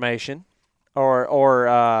any information or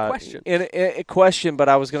Questions. a question, but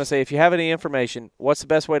I was going to say, if you have any information, what's the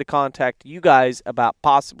best way to contact you guys about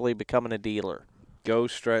possibly becoming a dealer?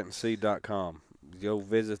 GoStrattonSeed.com. Go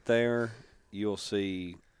visit there. You'll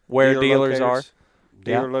see Where dealer dealers locators, are?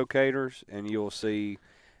 dealer Yeah. locators, and you'll see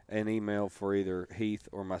an email for either Heath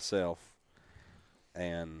or myself,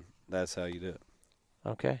 and that's how you do it.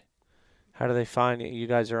 Okay. How do they find you? You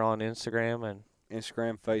guys are on Instagram and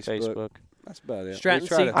Instagram, Facebook. Facebook. That's about it. Stratton We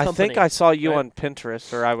try Seed to- I Company, think I saw you right? on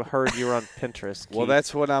Pinterest, or I heard you were on Pinterest. well, Keith.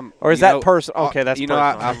 that's what I'm. Or is you that know, person? Okay, that's you know,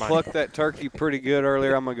 personal. I Never mind. plucked that turkey pretty good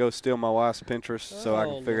earlier. I'm gonna go steal my wife's Pinterest so I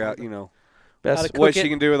Oh, can figure out, Lord. Best How to what cook she it.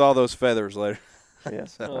 can do with all those feathers later.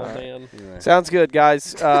 yes. Oh, All right. man. Anyway. Sounds good,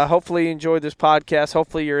 guys. Hopefully you enjoyed this podcast.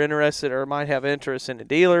 Hopefully you're interested or might have interest in a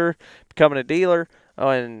dealer, becoming a dealer. Oh,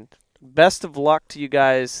 and best of luck to you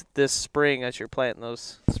guys this spring as you're planting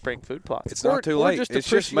those spring food plots. It's Or- not too or late. just It's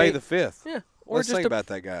just May appreciate- the 5th. Yeah. Or Let's just think about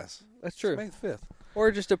that, guys. That's It's true. May the 5th. Or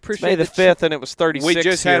just It's appreciate May the 5th, and it was 36 We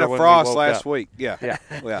just had here a when we frost woke last up. week. Yeah. Yeah.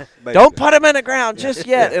 Yeah. Don't put them in the ground just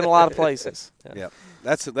yet in a lot of places. Yeah.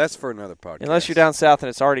 That's for another podcast. Unless you're down south and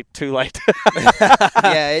it's already too late.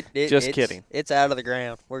 Yeah, Just it's, kidding. It's out of the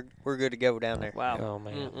ground. We're good to go down there. Wow. Oh,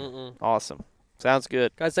 man. Mm-mm-mm. Awesome. Sounds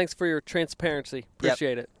good. Guys, thanks for your transparency.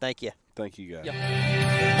 Appreciate it. Thank you. Thank you, guys. Yep.